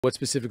What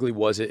specifically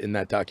was it in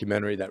that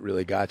documentary that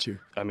really got you?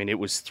 I mean, it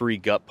was 3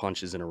 gut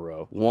punches in a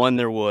row. One,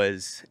 there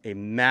was a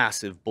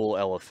massive bull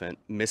elephant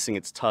missing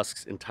its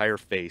tusks, entire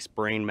face,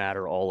 brain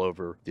matter all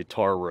over the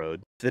tar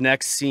road. The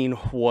next scene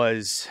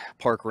was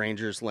park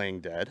rangers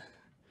laying dead.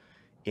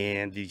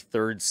 And the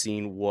third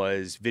scene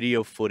was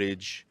video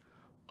footage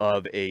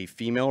of a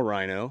female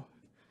rhino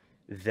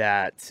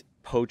that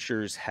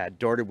poachers had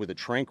darted with a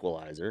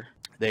tranquilizer.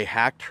 They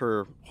hacked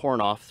her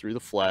horn off through the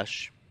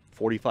flesh,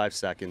 45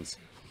 seconds,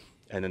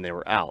 and then they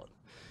were out.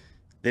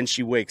 Then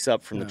she wakes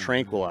up from the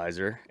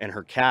tranquilizer and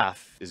her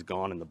calf is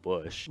gone in the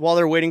bush. While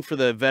they're waiting for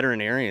the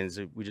veterinarians,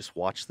 we just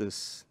watched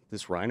this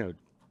rhino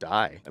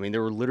die. I mean,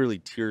 there were literally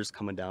tears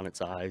coming down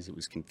its eyes. It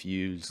was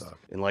confused.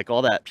 And like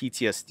all that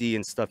PTSD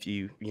and stuff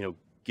you know,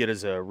 get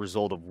as a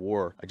result of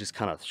war, I just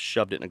kind of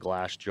shoved it in a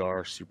glass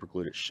jar, super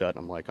glued it shut.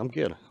 I'm like, I'm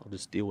good. I'll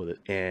just deal with it.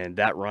 And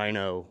that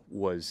rhino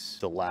was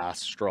the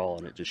last straw,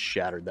 and it just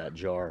shattered that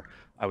jar.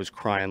 I was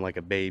crying like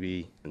a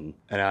baby, and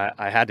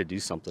I had to do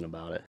something about it.